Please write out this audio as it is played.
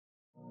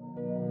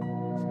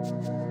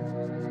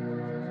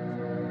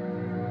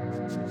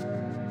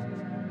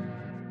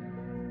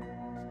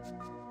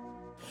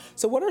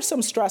So what are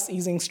some stress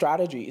easing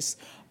strategies?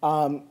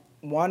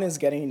 One is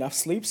getting enough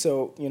sleep,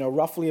 so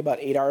roughly about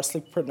 8 hours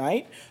sleep per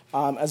night.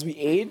 As we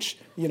age,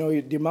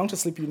 the amount of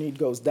sleep you need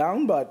goes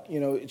down, but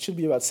it should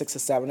be about 6 to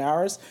 7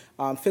 hours.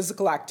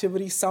 Physical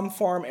activity, some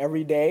form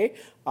every day,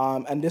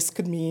 and this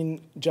could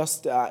mean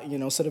just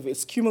sort of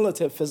it's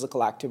cumulative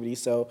physical activity.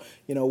 So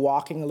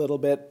walking a little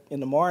bit in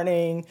the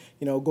morning,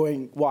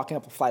 walking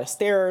up a flight of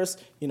stairs,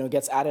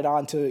 gets added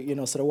on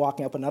to sort of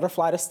walking up another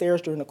flight of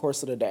stairs during the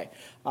course of the day.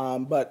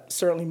 But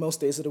certainly most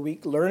days of the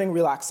week, learning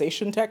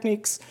relaxation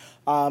techniques,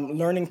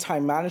 learning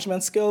time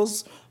management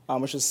skills,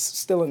 which is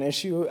still an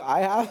issue I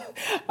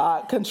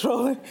have,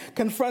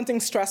 confronting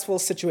stressful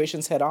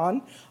situations head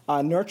on,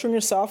 nurturing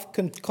yourself,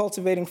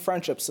 cultivating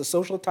friendships. So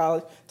social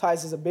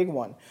ties is a big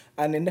one.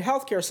 And in the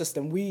healthcare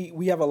system,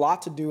 we have a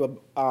lot to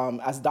do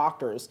as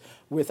doctors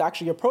with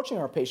actually approaching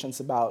our patients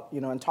about,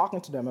 and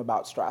talking to them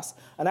about stress,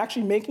 and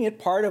actually making it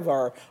part of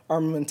our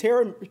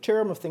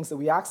armamentarium of things that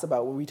we ask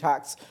about. When we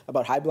ask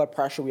about high blood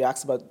pressure, we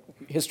ask about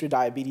history of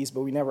diabetes,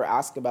 but we never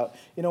ask about,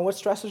 what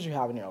stresses you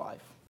have in your life.